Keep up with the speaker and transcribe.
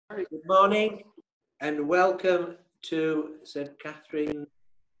Good morning and welcome to St Catherine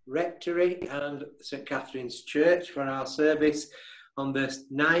Rectory and St Catherine's Church for our service on the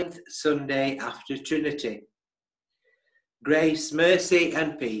 9th Sunday after Trinity. Grace, mercy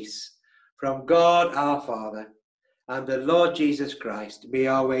and peace from God our Father and the Lord Jesus Christ be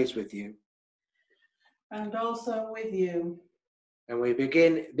always with you. And also with you. And we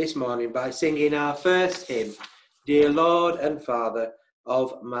begin this morning by singing our first hymn, Dear Lord and Father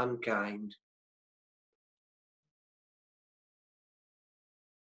of Mankind.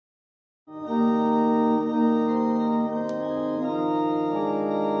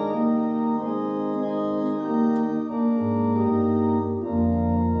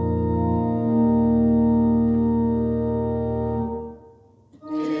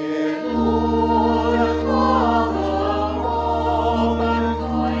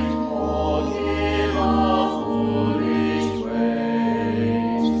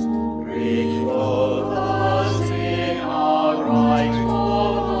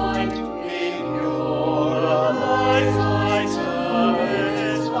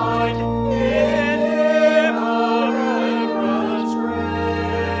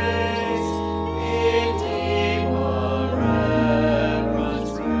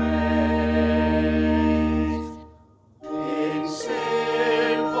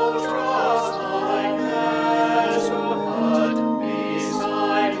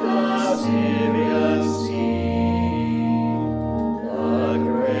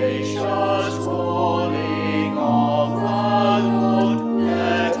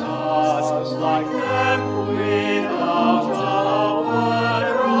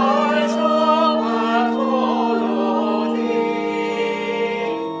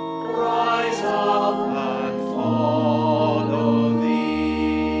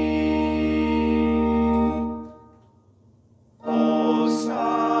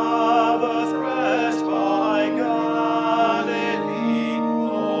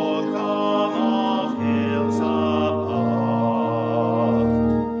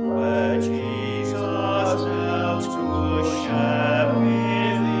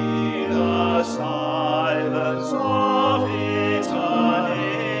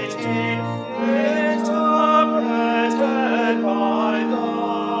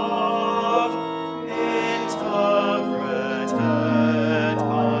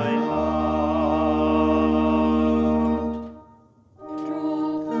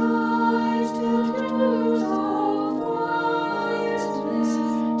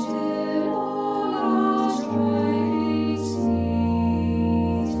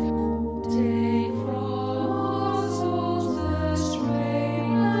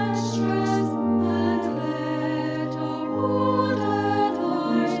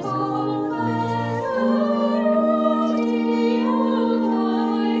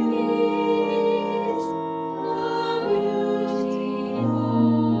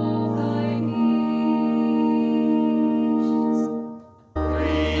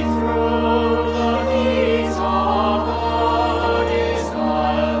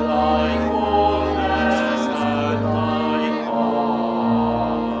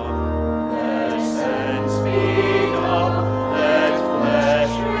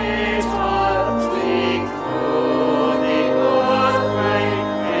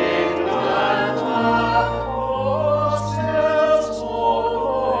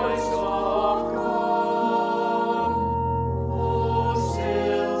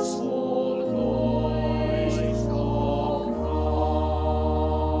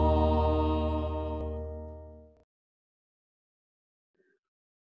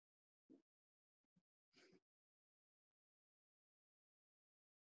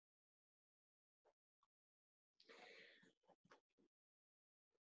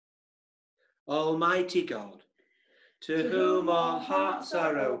 Almighty God, to whom all hearts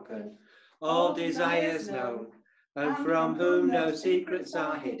are open, all desires known, and from whom no secrets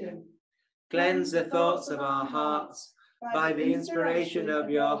are hidden, cleanse the thoughts of our hearts by the inspiration of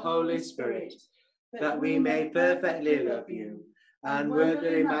your Holy Spirit, that we may perfectly love you and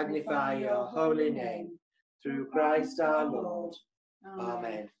worthily magnify your holy name, through Christ our Lord.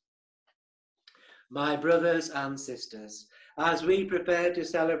 Amen. My brothers and sisters, as we prepare to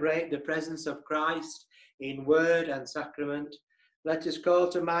celebrate the presence of Christ in word and sacrament, let us call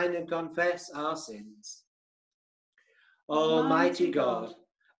to mind and confess our sins. Almighty God,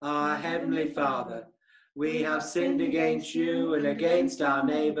 our Heavenly Father, we have sinned against you and against our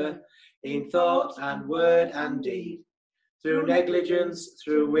neighbour in thought and word and deed, through negligence,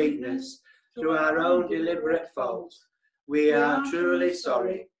 through weakness, through our own deliberate fault. We are truly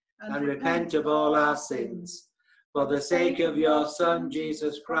sorry and repent of all our sins. For the sake of your Son,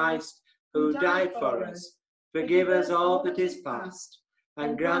 Jesus Christ, who died for us, forgive us all that is past,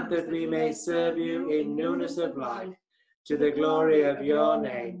 and grant that we may serve you in newness of life, to the glory of your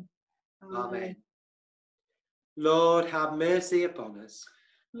name. Amen. Lord, have mercy upon us.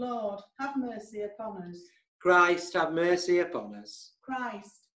 Lord, have mercy upon us. Christ, have mercy upon us.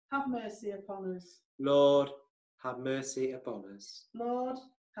 Christ, have mercy upon us. Lord, have mercy upon us. Lord,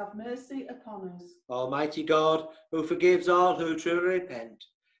 have mercy upon us. Almighty God, who forgives all who truly repent,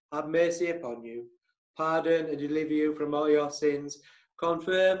 have mercy upon you, pardon and deliver you from all your sins,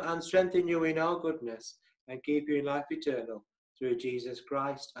 confirm and strengthen you in all goodness, and keep you in life eternal, through Jesus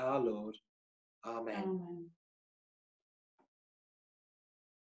Christ our Lord. Amen.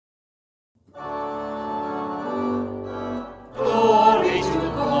 Glory to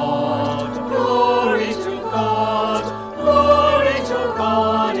God, glory to God, glory to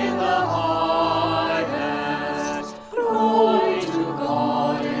God in the highest. Glory to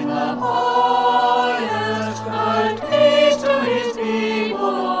God in the highest, and peace to his people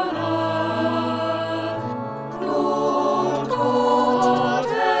on earth. Lord God,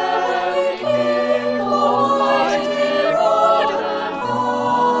 heavenly King, almighty God and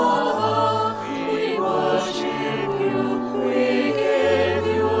Father, we worship you, we give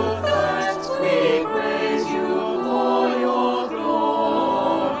you thanks, we praise you for your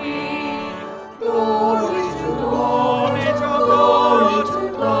glory. Glory to God, glory to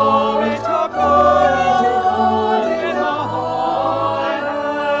glory to God in the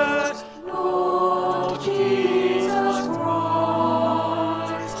highest. Lord Jesus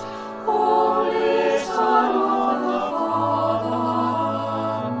Christ, Holy Son of the Father,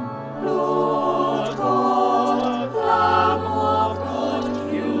 Lord God, Lamb of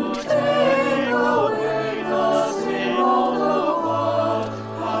God, you take away the sin of the world.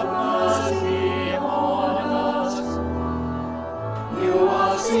 Have mercy on us. You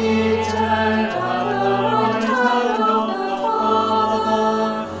are seated at the right hand of the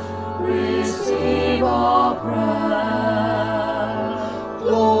Father. Receive our prayer.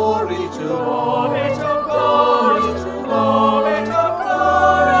 Glory to glory to glory to glory to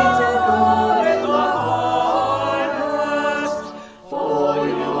glory to God in the highest. For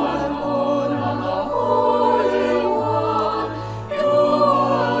you alone are the Holy One. You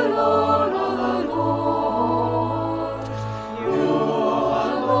alone are the Lord. You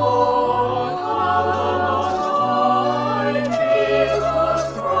alone are the Most High, Jesus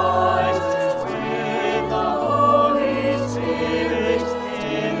Christ, with the Holy Spirit,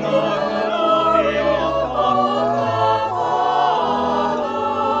 in the glory of God the Father.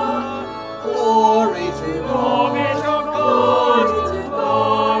 Glory to glory to glory to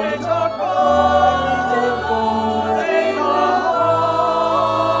glory to God in the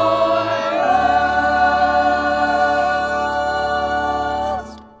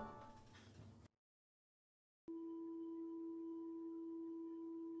highest.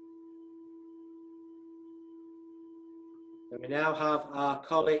 And we now have our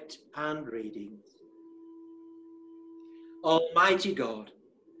collect and readings. Almighty God,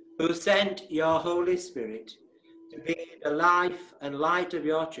 who sent your Holy Spirit to be the life and light of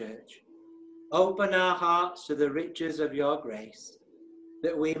your church, open our hearts to the riches of your grace,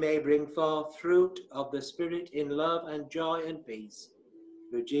 that we may bring forth fruit of the Spirit in love and joy and peace,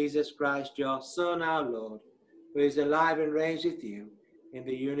 through Jesus Christ, your Son, our Lord, who is alive and reigns with you in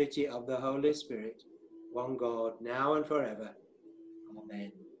the unity of the Holy Spirit, one God, now and forever.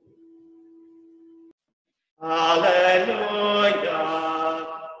 Amen. Alleluia,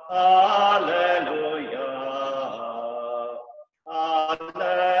 alleluia,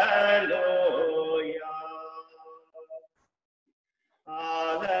 alleluia,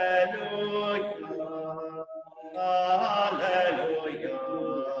 alleluia, alleluia,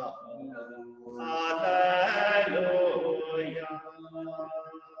 alleluia.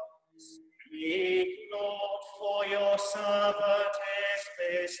 Speak, Lord, for your servant is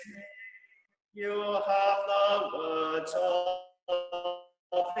listening. You have the words of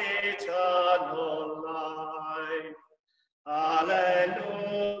eternal life.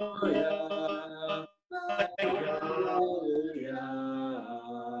 Alleluia. Alleluia.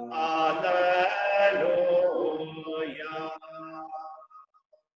 Alleluia.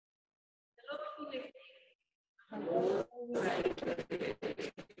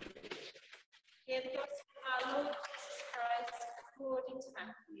 Hear the gospel of our Lord Jesus Christ according to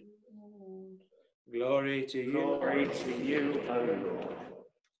Matthew. Glory to you. Glory to you, O Lord.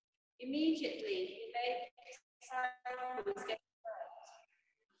 Immediately he made his disciples get out,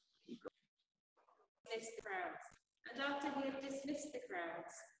 dismissed the crowds, and after he had dismissed the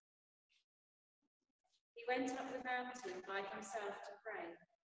crowds, he went up the mountain by himself to pray.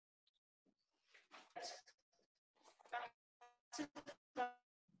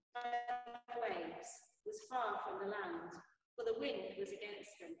 Waves was far from the land, for the wind was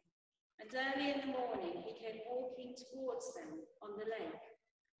against them. And early in the morning he came walking towards them on the lake.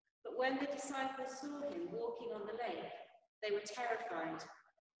 But when the disciples saw him walking on the lake, they were terrified,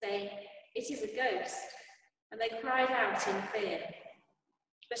 saying, "It is a ghost," and they cried out in fear.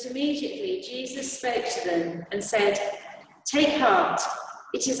 But immediately Jesus spoke to them and said, "Take heart,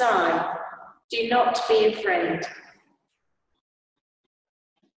 it is I. Do not be afraid."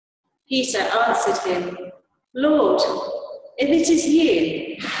 Peter answered him, "Lord, if it is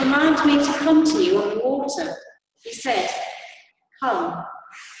you, command me to come to you on the water." He said, "Come."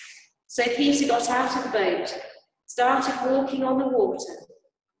 So Peter got out of the boat, started walking on the water,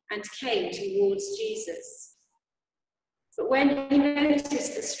 and came towards Jesus. But when he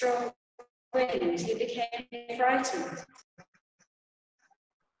noticed the strong wind, he became frightened.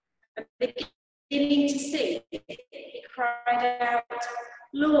 And beginning to sink, he cried out,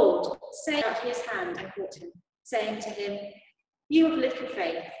 "Lord," stretched out his hand and caught him, saying to him, "You of little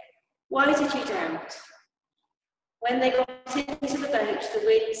faith, why did you doubt?" When they got into the boat, the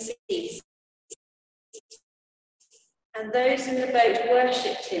wind ceased, and those in the boat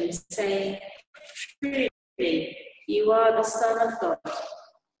worshipped him, saying, "Truly, you are the Son of God."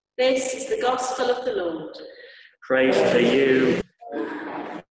 This is the gospel of the Lord. Praise to you.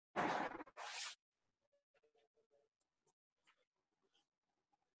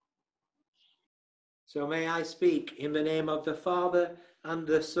 So may I speak in the name of the Father, and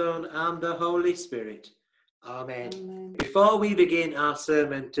the Son, and the Holy Spirit. Amen. Amen. Before we begin our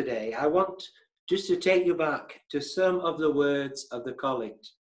sermon today, I want just to take you back to some of the words of the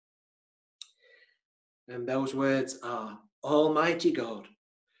collect. And those words are, "Almighty God,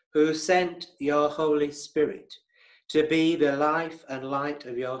 who sent your Holy Spirit to be the life and light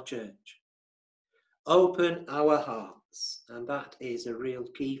of your church, open our hearts," and that is a real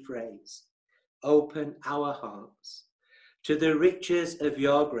key phrase, "open our hearts to the riches of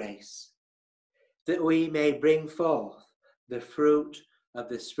your grace, that we may bring forth the fruit of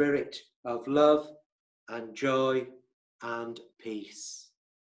the Spirit of love and joy and peace."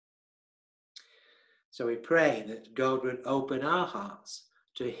 So we pray that God would open our hearts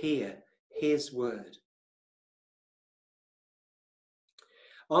to hear his word.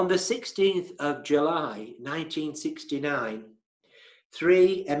 On the 16th of July, 1969,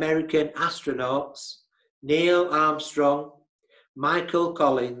 3 American astronauts, Neil Armstrong, Michael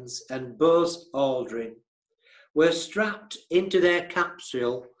Collins, and Buzz Aldrin, were strapped into their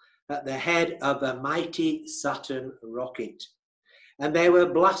capsule at the head of a mighty Saturn rocket, and they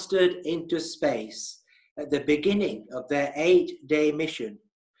were blasted into space at the beginning of their 8-day mission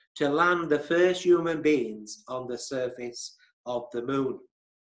to land the first human beings on the surface of the moon.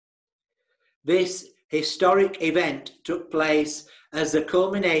 This historic event took place as the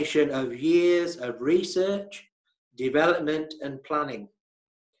culmination of years of research, development, and planning.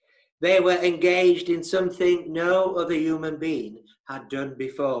 They were engaged in something no other human being had done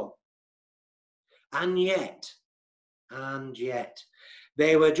before. And yet,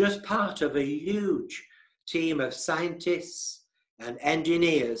 they were just part of a huge team of scientists and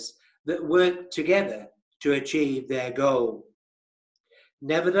engineers that worked together to achieve their goal.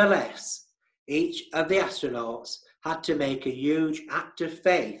 Nevertheless, each of the astronauts had to make a huge act of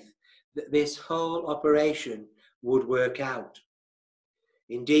faith that this whole operation would work out.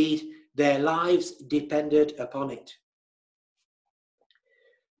 Indeed, their lives depended upon it.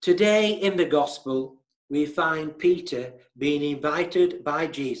 Today in the Gospel, we find Peter being invited by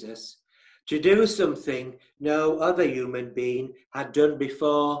Jesus to do something no other human being had done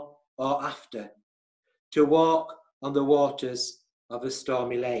before or after, to walk on the waters of a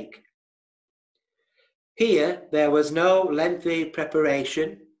stormy lake. Here, there was no lengthy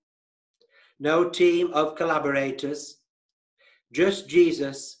preparation, no team of collaborators, just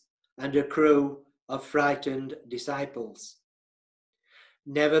Jesus and a crew of frightened disciples.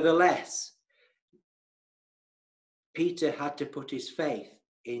 Nevertheless, Peter had to put his faith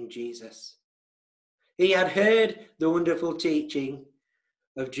in Jesus. He had heard the wonderful teaching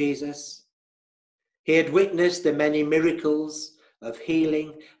of Jesus. He had witnessed the many miracles of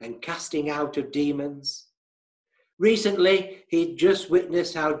healing and casting out of demons. Recently, he'd just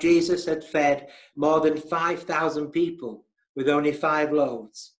witnessed how Jesus had fed more than 5,000 people with only 5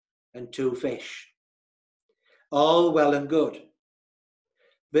 loaves and 2 fish. All well and good.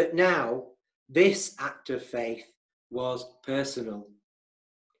 But now, this act of faith was personal.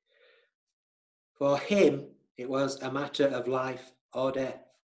 For him, it was a matter of life or death.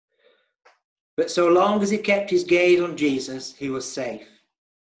 But so long as he kept his gaze on Jesus, he was safe.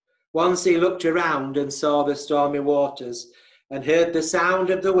 Once he looked around and saw the stormy waters and heard the sound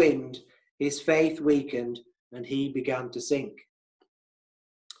of the wind, his faith weakened and he began to sink.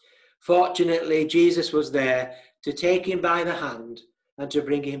 Fortunately, Jesus was there to take him by the hand and to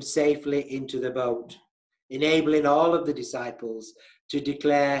bring him safely into the boat, enabling all of the disciples to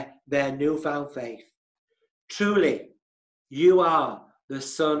declare their newfound faith. Truly, you are the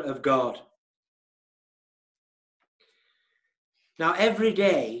Son of God. Now, every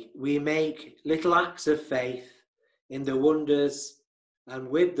day we make little acts of faith in the wonders and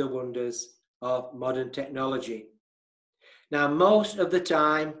with the wonders of modern technology. Now, most of the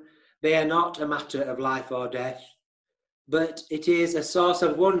time, they are not a matter of life or death, but it is a source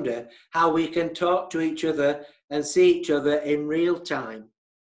of wonder how we can talk to each other and see each other in real time,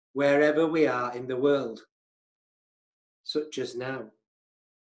 wherever we are in the world, such as now.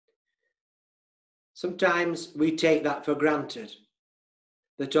 Sometimes we take that for granted,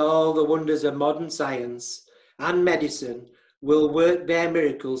 that all the wonders of modern science and medicine will work their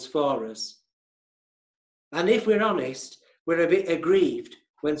miracles for us. And if we're honest, we're a bit aggrieved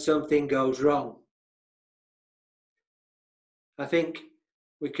when something goes wrong. I think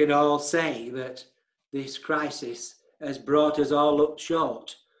we can all say that this crisis has brought us all up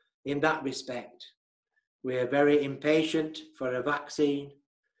short in that respect. We are very impatient for a vaccine.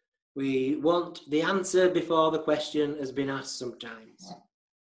 We want the answer before the question has been asked sometimes.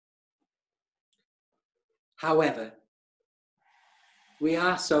 However, we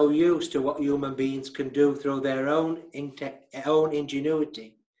are so used to what human beings can do through their own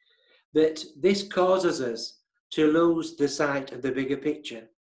ingenuity that this causes us to lose the sight of the bigger picture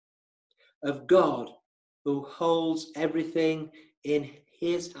of God, who holds everything in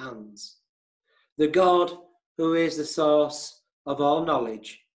his hands, the God who is the source of all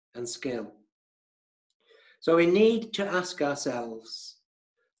knowledge and skill. So we need to ask ourselves,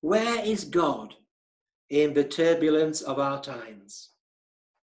 where is God in the turbulence of our times?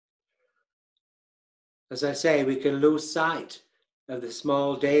 As I say, we can lose sight of the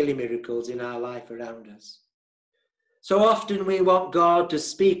small daily miracles in our life around us. So often we want God to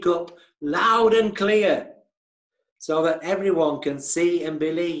speak up loud and clear so that everyone can see and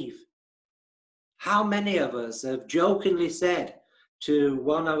believe. How many of us have jokingly said to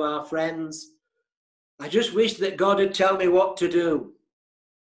one of our friends, I just wish that God would tell me what to do.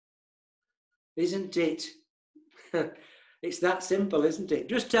 Isn't it? It's that simple, isn't it?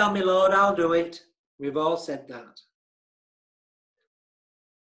 Just tell me, Lord, I'll do it. We've all said that.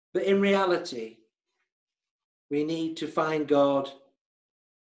 But in reality, we need to find God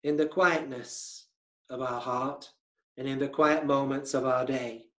in the quietness of our heart and in the quiet moments of our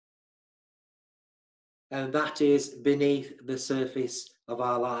day. And that is beneath the surface of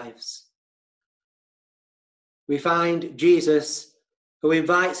our lives. We find Jesus, who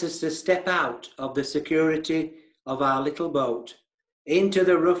invites us to step out of the security of our little boat into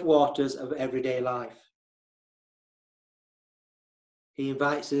the rough waters of everyday life. He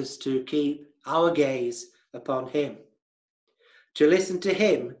invites us to keep our gaze upon him, to listen to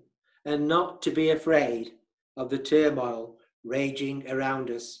him and not to be afraid of the turmoil raging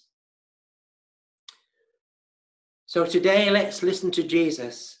around us. So today, let's listen to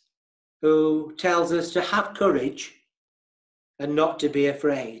Jesus, who tells us to have courage and not to be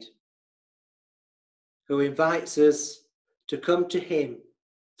afraid, who invites us to come to him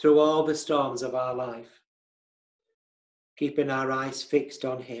through all the storms of our life, keeping our eyes fixed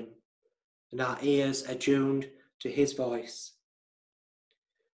on him and our ears attuned to his voice.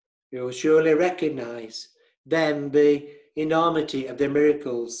 We will surely recognize then the enormity of the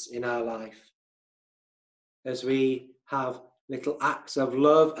miracles in our life as we have little acts of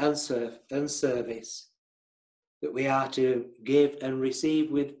love and service that we are to give and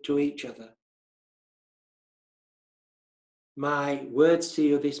receive to each other. My words to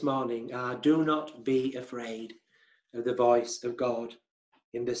you this morning are, do not be afraid of the voice of God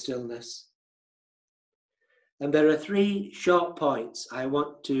in the stillness. And there are 3 short points I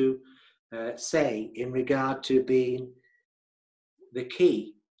want to say in regard to being the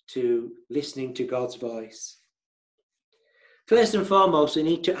key to listening to God's voice. First and foremost, we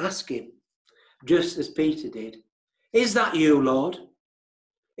need to ask him, just as Peter did, is that you, Lord?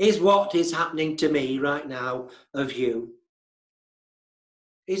 Is what is happening to me right now of you?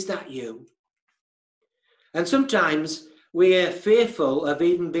 Is that you? And sometimes we are fearful of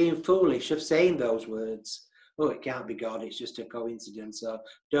even being foolish of saying those words. Oh, it can't be God, it's just a coincidence, or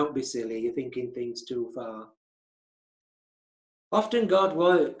don't be silly, you're thinking things too far. Often God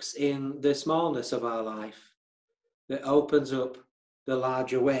works in the smallness of our life that opens up the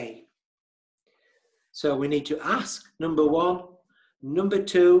larger way. So we need to ask, number one. Number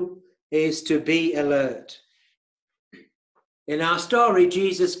two is to be alert. In our story,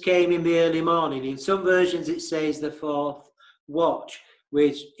 Jesus came in the early morning. In some versions, it says the fourth watch,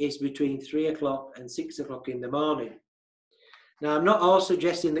 which is between 3 o'clock and 6 o'clock in the morning. Now, I'm not all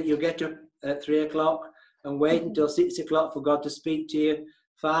suggesting that you get up at 3 o'clock and wait until 6 o'clock for God to speak to you.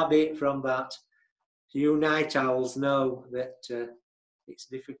 Far be it from that. You night owls know that it's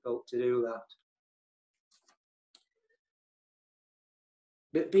difficult to do that.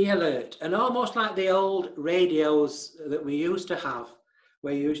 But be alert. And almost like the old radios that we used to have,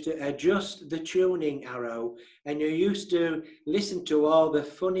 where you used to adjust the tuning arrow and you used to listen to all the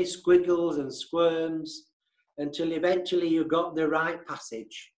funny squiggles and squirms until eventually you got the right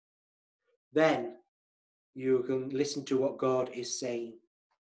passage. Then you can listen to what God is saying.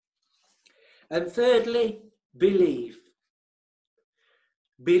 And thirdly, believe.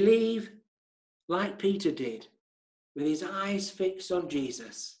 Believe like Peter did, with his eyes fixed on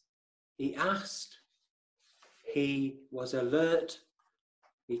Jesus. He asked, he was alert,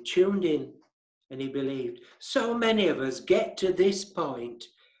 he tuned in, and he believed. So many of us get to this point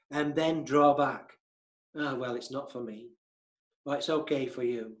and then draw back. Ah, well, it's not for me. Well, it's okay for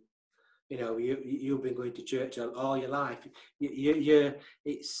you. You know, you've been going to church all your life.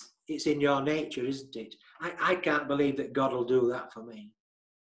 It's in your nature, isn't it? I can't believe that God will do that for me.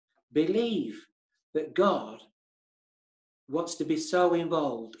 Believe that God wants to be so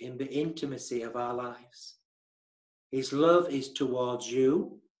involved in the intimacy of our lives. His love is towards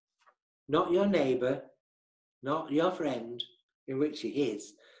you, not your neighbour, not your friend, in which he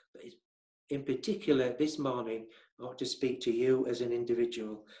is, but in particular this morning, I want to speak to you as an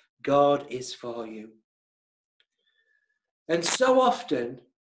individual. God is for you. And so often,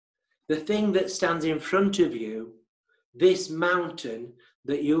 the thing that stands in front of you, this mountain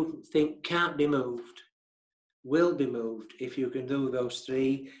that you think can't be moved, will be moved if you can do those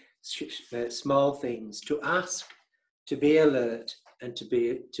three small things: to ask, to be alert, and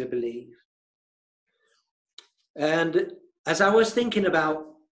to believe. And as I was thinking about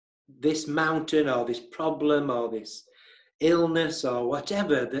this mountain or this problem or this illness or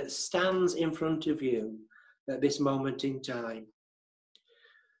whatever that stands in front of you at this moment in time,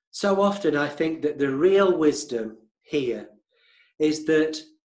 so often I think that the real wisdom here is that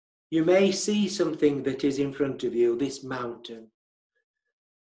you may see something that is in front of you, this mountain,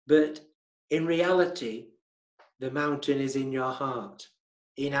 but in reality, the mountain is in your heart,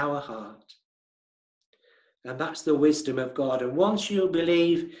 in our heart. And that's the wisdom of God. And once you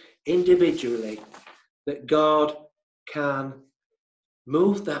believe individually that God can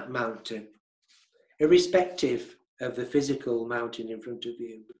move that mountain, irrespective of the physical mountain in front of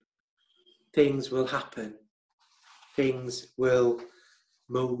you, things will happen. Things will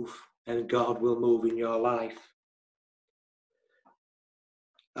move, and God will move in your life.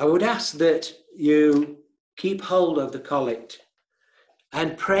 I would ask that you keep hold of the collect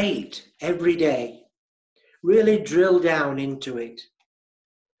and pray it every day. Really drill down into it.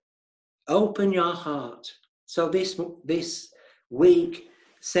 Open your heart. So this week,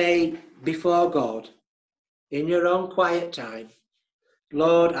 say before God, in your own quiet time,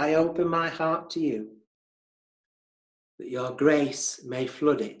 Lord, I open my heart to you, that your grace may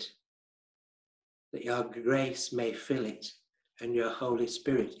flood it, that your grace may fill it, and your Holy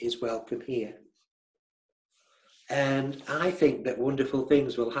Spirit is welcome here. And I think that wonderful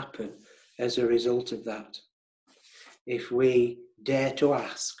things will happen as a result of that. If we dare to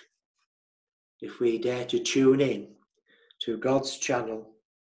ask, if we dare to tune in to God's channel,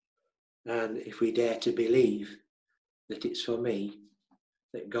 and if we dare to believe that it's for me,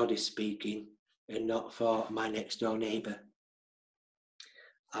 that God is speaking and not for my next door neighbour.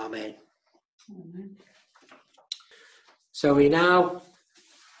 Amen. Amen. So we now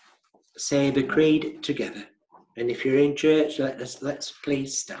say the creed together. And if you're in church, let's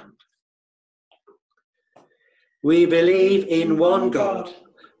please stand. We believe in one God,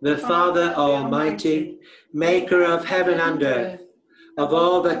 the Father Almighty, maker of heaven and earth, of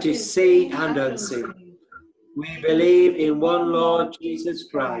all that is seen and unseen. We believe in one Lord Jesus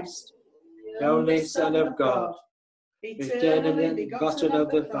Christ, the only Son of God, eternally begotten of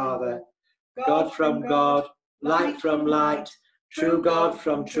the Father, God from God, light from light, true God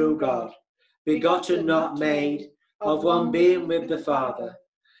from true God, begotten not made, of one being with the Father.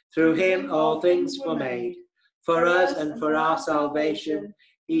 Through him all things were made. For us and for our salvation,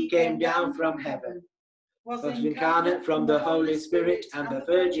 he came down from heaven, was incarnate from the Holy Spirit and the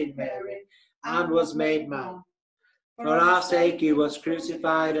Virgin Mary, and was made man. For our sake he was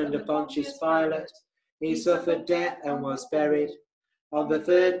crucified under Pontius Pilate. He suffered death and was buried. On the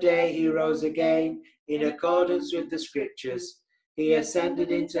third day he rose again, in accordance with the Scriptures. He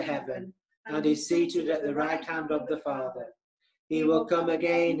ascended into heaven, and is seated at the right hand of the Father. He will come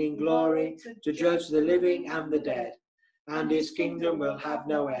again in glory to judge the living and the dead, and his kingdom will have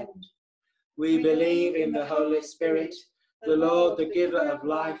no end. We believe in the Holy Spirit, the Lord, the giver of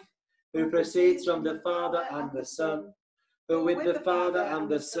life, who proceeds from the Father and the Son, who with the Father and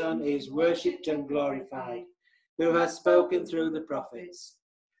the Son is worshipped and glorified, who has spoken through the prophets.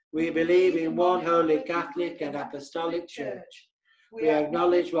 We believe in one holy Catholic and Apostolic Church. We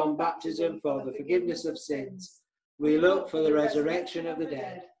acknowledge one baptism for the forgiveness of sins. We look for the resurrection of the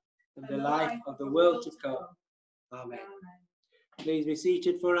dead and the life of the world to come. Amen. Please be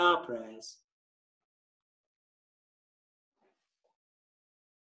seated for our prayers.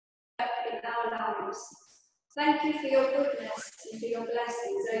 In our lives. Thank you for your goodness and for your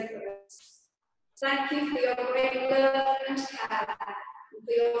blessings over us. Thank you for your great love and care and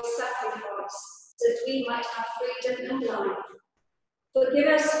for your sacrifice, so that we might have freedom and life. Forgive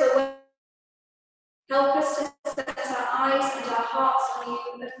us for help us to set our eyes and our hearts on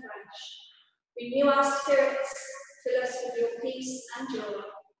you afresh. Renew our spirits, fill us with your peace and joy.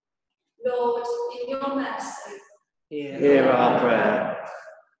 Lord, in your mercy, Hear our prayer.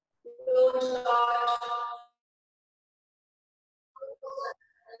 Lord God,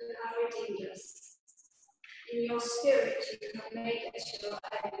 you have redeemed us. In your spirit, you have made us your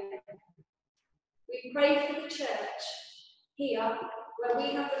own. We pray for the church, here, where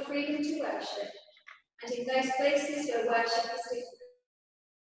we have the freedom to worship, and in those places where worship is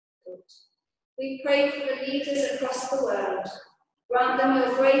difficult. We pray for the leaders across the world. Grant them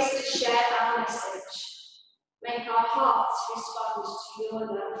your grace to share our message. Make our hearts respond to your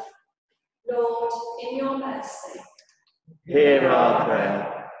love. Lord, in your mercy, Hear our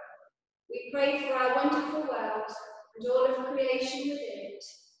prayer. we pray for our wonderful world and all of creation within it.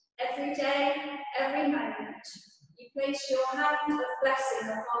 Every day, every moment, you place your hand of blessing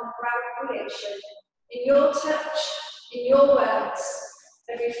upon the brow of creation. In your touch, in your words,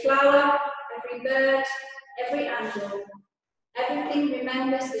 every flower, every bird, every animal, everything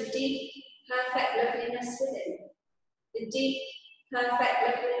remembers the deep, perfect loveliness within. The deep, perfect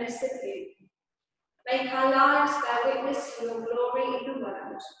loveliness of you. Make our lives bear witness to your glory in the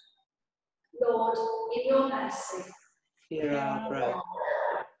world. Lord, in your mercy, Hear our prayer.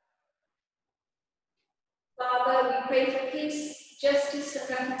 Father, we pray for peace, justice, and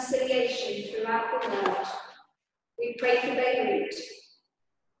reconciliation throughout the world. We pray for Beirut.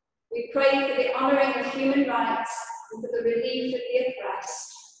 We pray for the honouring of human rights and for the relief of the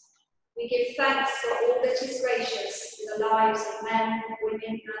oppressed. We give thanks for all that is gracious in the lives of men, women,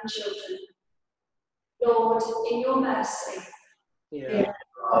 and children. Lord, in your mercy, Hear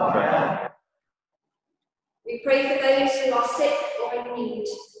our prayer. we pray for those who are sick or in need.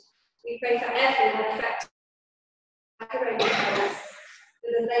 We pray for everyone affected by coronavirus,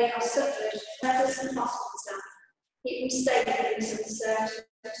 whether they have suffered, nurses and hospital staff. Keep them safe in this uncertain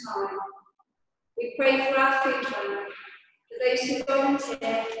time. We pray for our food bank, for those who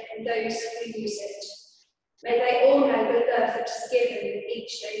volunteer and those who use it. May they all know the love that is given with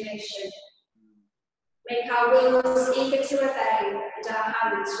each donation. Make our wills eager to obey and our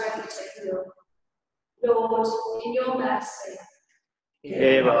hands ready to heal. Lord, in your mercy,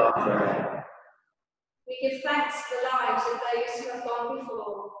 Hear our prayer. we give thanks for the lives of those who have gone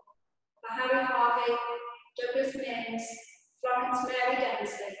before, for Harry Harvey, Douglas Mills, Florence Mary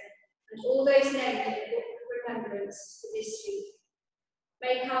Densley, and all those named in the book of remembrance for this week.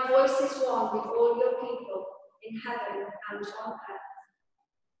 Make our voices one with all your people in heaven and on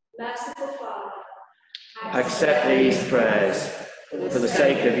earth. Merciful Father, Accept these prayers for the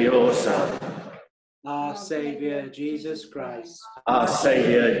sake of your Son, our Saviour Jesus Christ. Our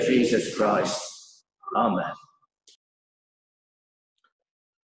Saviour Jesus Christ. Amen.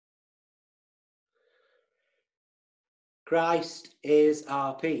 Christ is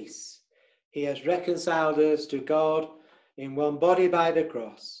our peace. He has reconciled us to God in one body by the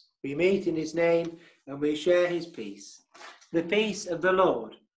cross. We meet in his name and we share his peace. The peace of the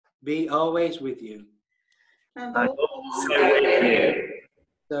Lord be always with you. And And also also with you.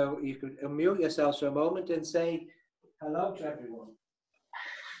 So you can unmute yourselves for a moment and say hello to everyone.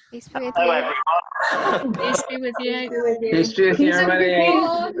 Peace be with Hello, you. everyone. Peace be with you. Peace be with you, everybody.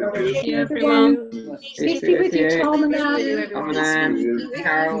 Peace be everyone. Peace be with you, Tom and Anne. Tom and Anne.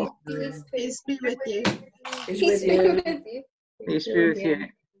 Carol. peace be with you. Peace with you. Peace be with you.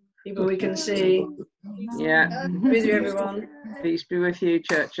 People we can see. Yeah. Peace with everyone. Peace be with you,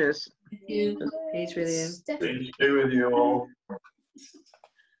 churches. Peace with you. Peace be with you all.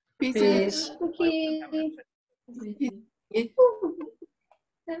 Peace. Thank you.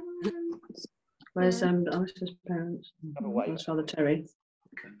 Where's Alice's parents? Where's Father Terry?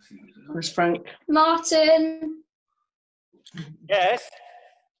 Where's Frank? Martin. Yes.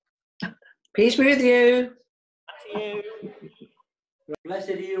 Peace be with you. To you. Blessed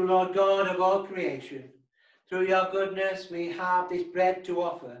are you, Lord God of all creation. Through your goodness we have this bread to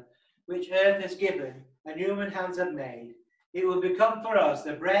offer, which earth has given and human hands have made. It will become for us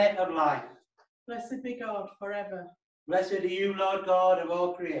the bread of life. Blessed be God forever. Blessed are you, Lord God of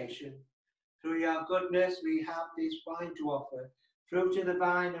all creation. Through your goodness we have this wine to offer, fruit of the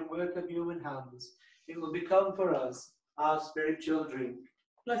vine and work of human hands. It will become for us our spiritual drink.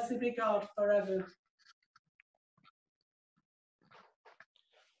 Blessed be God forever.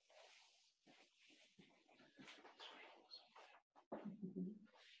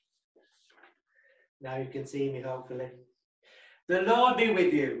 Now you can see me, hopefully. The Lord be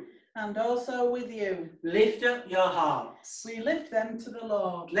with you. And also with you. Lift up your hearts. We lift them to the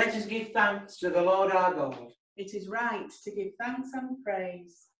Lord. Let us give thanks to the Lord our God. It is right to give thanks and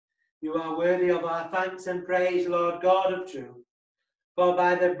praise. You are worthy of our thanks and praise, Lord God of truth. For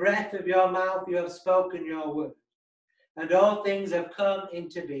by the breath of your mouth you have spoken your word, and all things have come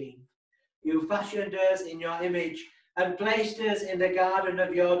into being. You fashioned us in your image and placed us in the garden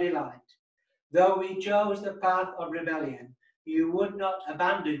of your delight. Though we chose the path of rebellion, you would not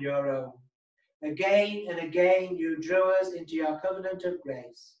abandon your own. Again and again you drew us into your covenant of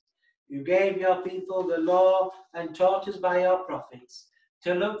grace. You gave your people the law and taught us by your prophets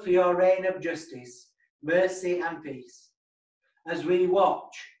to look for your reign of justice, mercy and peace. As we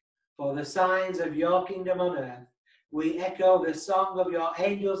watch for the signs of your kingdom on earth, we echo the song of your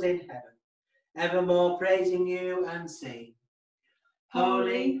angels in heaven, evermore praising you and sing.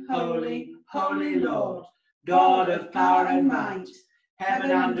 Holy, holy, holy Lord, God of power and might,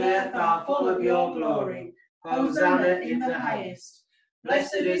 heaven and earth are full of your glory. Hosanna in the highest.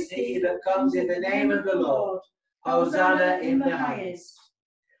 Blessed is he that comes in the name of the Lord. Hosanna in the highest.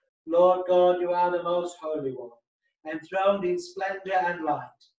 Lord God, you are the most holy one, enthroned in splendor and light.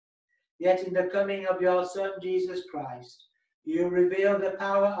 Yet in the coming of your Son, Jesus Christ, you reveal the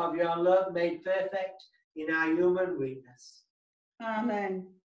power of your love made perfect in our human weakness. Amen.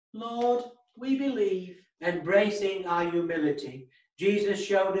 Lord, we believe. Embracing our humility, Jesus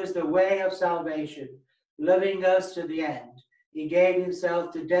showed us the way of salvation, loving us to the end. He gave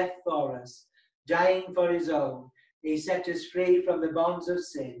himself to death for us, dying for his own. He set us free from the bonds of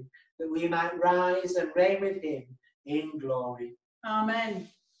sin, that we might rise and reign with him in glory. Amen.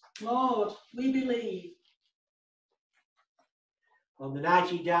 Lord, we believe. On the night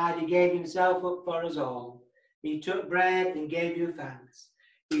he died, he gave himself up for us all. He took bread and gave you thanks.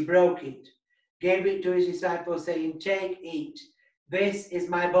 He broke it, gave it to his disciples, saying, "Take, eat. This is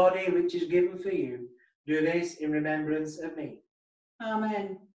my body, which is given for you. Do this in remembrance of me."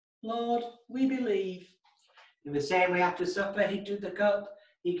 Amen. Lord, we believe. In the same way, after supper, he took the cup.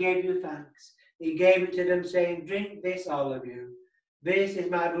 He gave you thanks. He gave it to them, saying, "Drink this, all of you. This is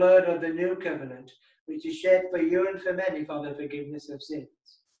my blood of the new covenant, which is shed for you and for many for the forgiveness of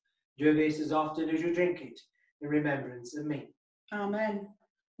sins. Do this as often as you drink it in remembrance of me." Amen.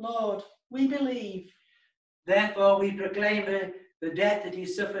 Lord, we believe. Therefore, we proclaim the death that he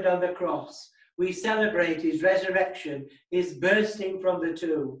suffered on the cross. We celebrate his resurrection, his bursting from the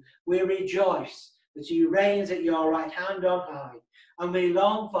tomb. We rejoice that he reigns at your right hand on high, and we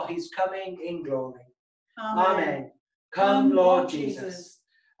long for his coming in glory. Amen. Come, Lord Jesus.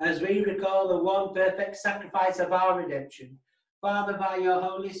 As we recall the one perfect sacrifice of our redemption, Father, by your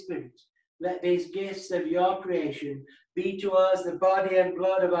Holy Spirit, let these gifts of your creation be to us the body and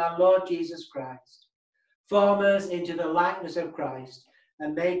blood of our Lord Jesus Christ. Form us into the likeness of Christ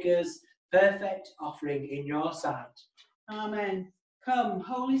and make us perfect offering in your sight. Amen. Come,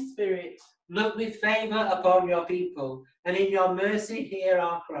 Holy Spirit. Look with favour upon your people, and in your mercy hear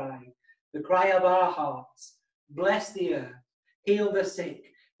our cry, the cry of our hearts. Bless the earth, heal the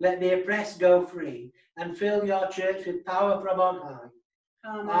sick, let the oppressed go free, and fill your church with power from on high.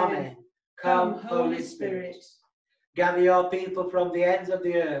 Amen. Come, Holy Spirit. Gather your people from the ends of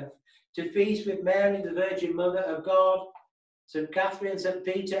the earth to feast with Mary, the Virgin Mother of God, St. Catherine, St.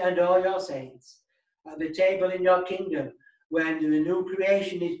 Peter, and all your saints, at the table in your kingdom, when the new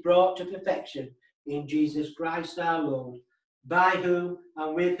creation is brought to perfection in Jesus Christ our Lord, by whom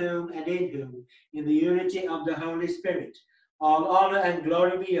and with whom and in whom, in the unity of the Holy Spirit, all honour and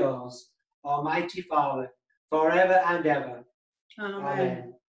glory be yours, Almighty Father, forever and ever.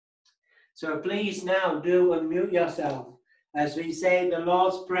 Amen. So please now do unmute yourself as we say the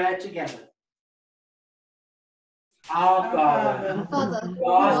Lord's Prayer together. Our Father, who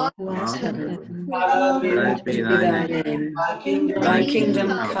art who art in heaven, hallowed Hallowed be be be thy thy name. name. thy Thy kingdom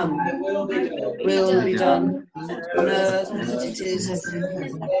come, thy will be done. will be done on earth Earth as it is in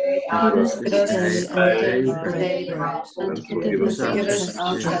heaven. Today our Give us Give this us day this our day daily our bread, daily bread, and forgive us our forgive us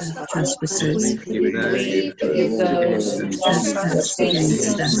our trespasses, trespasses, as we as forgive those we who forgive those who trespass trespass against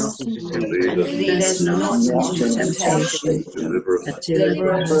against us. us. Not into And temptation, lead us not into temptation, but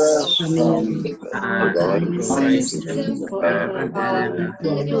deliver us from evil. and For thine thine is is the the kingdom, kingdom, power, and power, ever.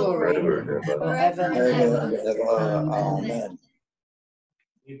 and glory, forever and ever. Amen. Amen.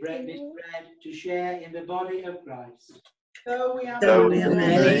 We break this bread to share in the body of Christ. Though we are Though we are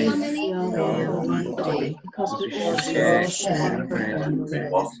many, many, we are one body, because we all because we share all share one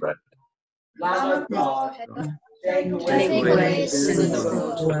bread. one bread. Lamb of God, take Take away away the sin of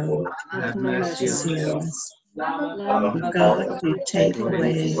the world. Have mercy on Mercy us. on us. Lamb of Lamb God, O God, who take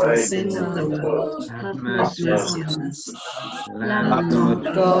away the sin of the world, have have mercy mercy on on us. us. Lamb Lamb of of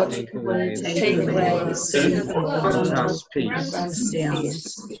God, God, take away the take sin of the away the world. sin of the Grant world. us Grant peace. us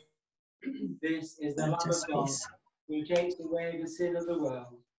peace. this is the Grant Lamb us of God, peace. who takes away the sin of the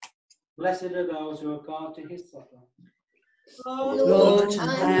world. Blessed are those who are called to his supper. Lord,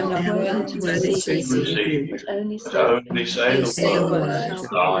 I am not worthy to receive you, But only only say the word,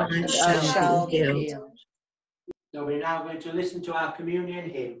 and and I shall be healed. So we're now going to listen to our communion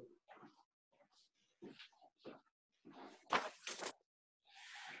hymn.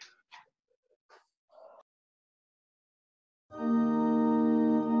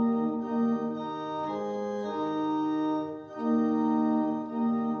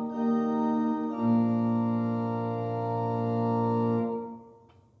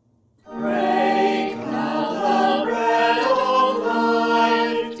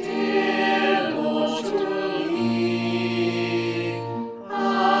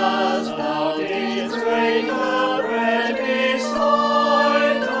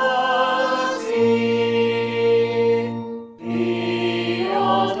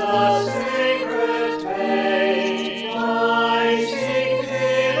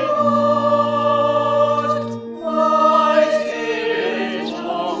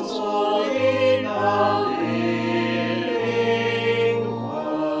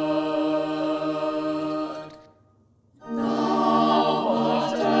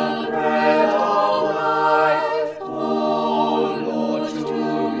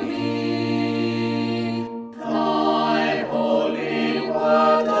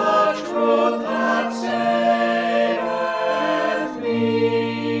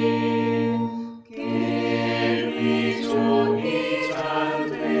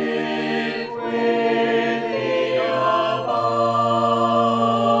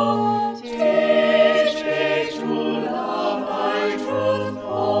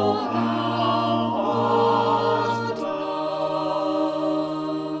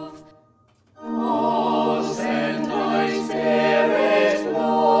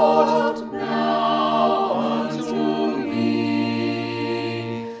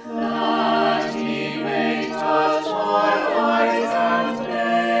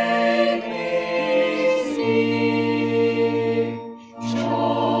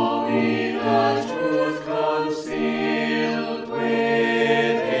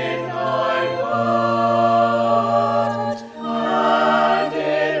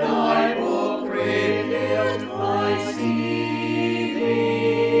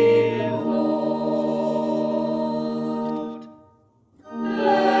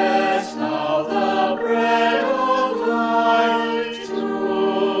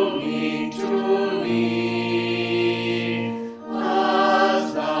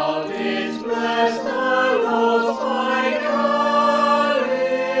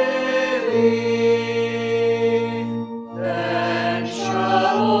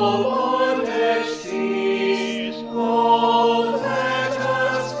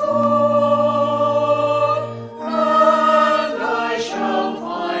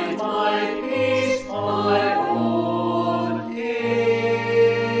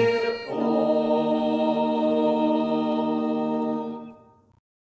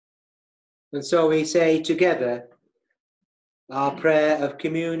 And so we say together our prayer of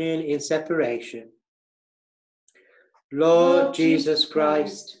communion in separation. Lord Jesus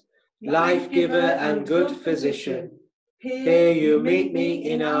Christ, life giver and good physician, here you meet me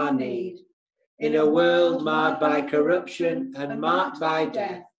in our need. In a world marred by corruption and marked by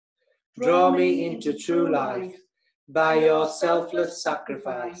death, draw me into true life by your selfless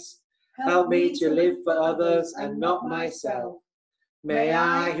sacrifice. Help me to live for others and not myself. May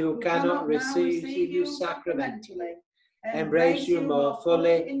I, who cannot receive you sacramentally, embrace you more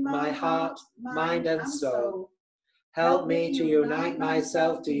fully in my heart, mind and soul. Help me to unite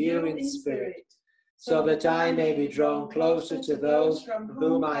myself to you in spirit, so that I may be drawn closer to those from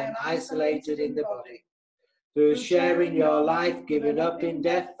whom I am isolated in the body. Through sharing your life given up in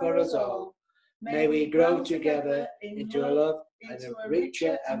death for us all, may we grow together into a love and a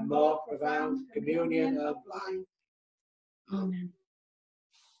richer and more profound communion of life. Amen.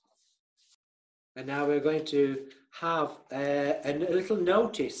 And now we're going to have a little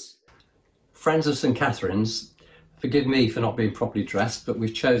notice. Friends of St Catherine's, forgive me for not being properly dressed, but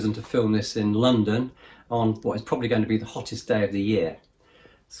we've chosen to film this in London on what is probably going to be the hottest day of the year.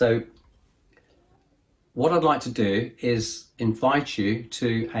 So what I'd like to do is invite you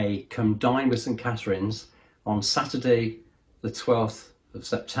to a Come Dine with St Catherine's on Saturday the 12th of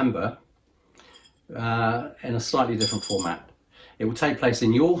September in a slightly different format. It will take place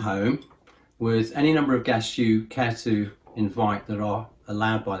in your home with any number of guests you care to invite that are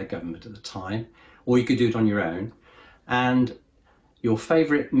allowed by the government at the time, or you could do it on your own. And your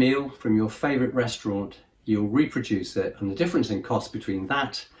favourite meal from your favourite restaurant, you'll reproduce it, and the difference in cost between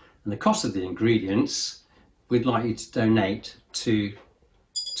that and the cost of the ingredients, we'd like you to donate to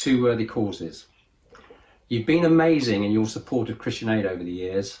two worthy causes. You've been amazing in your support of Christian Aid over the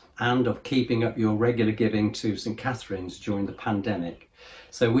years and of keeping up your regular giving to St Catherine's during the pandemic.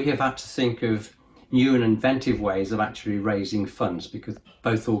 So we have had to think of new and inventive ways of actually raising funds because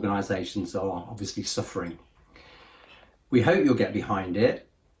both organisations are obviously suffering. We hope you'll get behind it.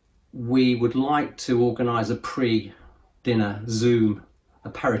 We would like to organise a pre-dinner Zoom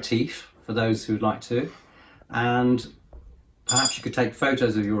aperitif for those who'd like to, and perhaps you could take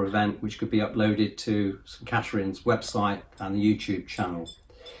photos of your event which could be uploaded to St Catherine's website and the YouTube channel.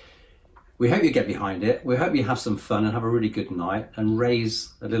 We hope you get behind it. We hope you have some fun and have a really good night and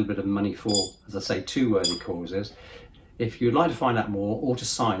raise a little bit of money for, as I say, two worthy causes. If you'd like to find out more or to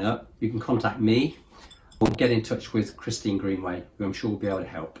sign up, you can contact me or get in touch with Christine Greenway, who I'm sure will be able to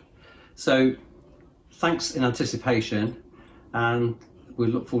help. So thanks in anticipation, and we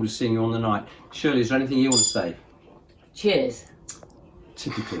look forward to seeing you on the night. Shirley, is there anything you want to say? Cheers.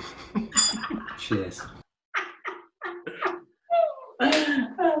 Typical. Cheers.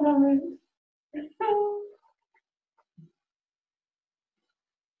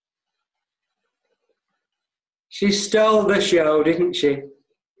 She stole the show, didn't she?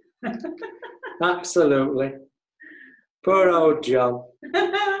 Absolutely. Poor old John.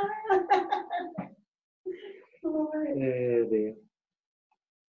 Oh dear.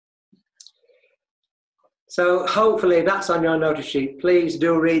 So hopefully that's on your notice sheet. Please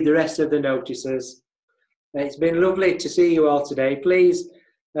do read the rest of the notices. It's been lovely to see you all today. Please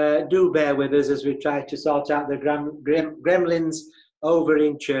do bear with us as we try to sort out the gremlins over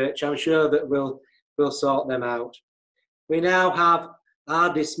in church. I'm sure that we'll sort them out. We now have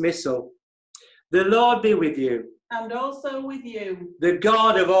our dismissal. The Lord be with you. And also with you. The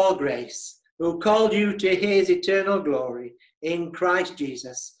God of all grace, who called you to his eternal glory in Christ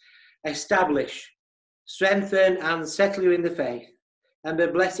Jesus, establish, strengthen and settle you in the faith, and the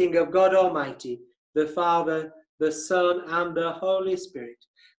blessing of God Almighty, the Father, the Son, and the Holy Spirit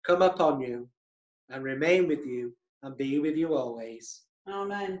come upon you and remain with you and be with you always.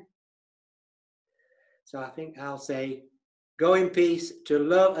 Amen. So I think I'll say, go in peace to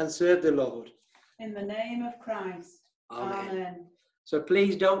love and serve the Lord. In the name of Christ. Amen. Amen. So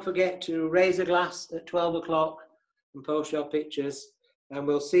please don't forget to raise a glass at 12 o'clock and post your pictures, and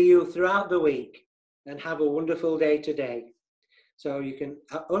we'll see you throughout the week, and have a wonderful day today. So you can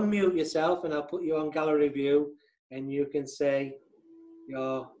unmute yourself and I'll put you on gallery view and you can say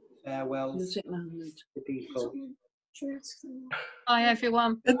your farewells to people. Bye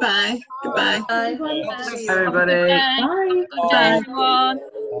everyone. Goodbye. Goodbye. Bye. Everybody. Bye.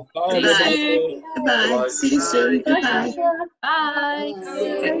 Good day everyone. See you soon. Goodbye. See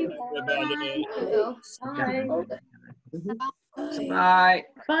you soon. Goodbye. Bye. Bye.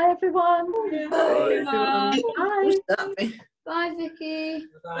 Bye everyone. Bye. Bye. Bye, Vicky.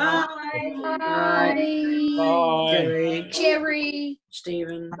 Bye. Bye. Jerry. Jerry.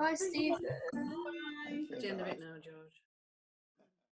 Stephen. Bye, Steve. Bye. It's the end of it now, George.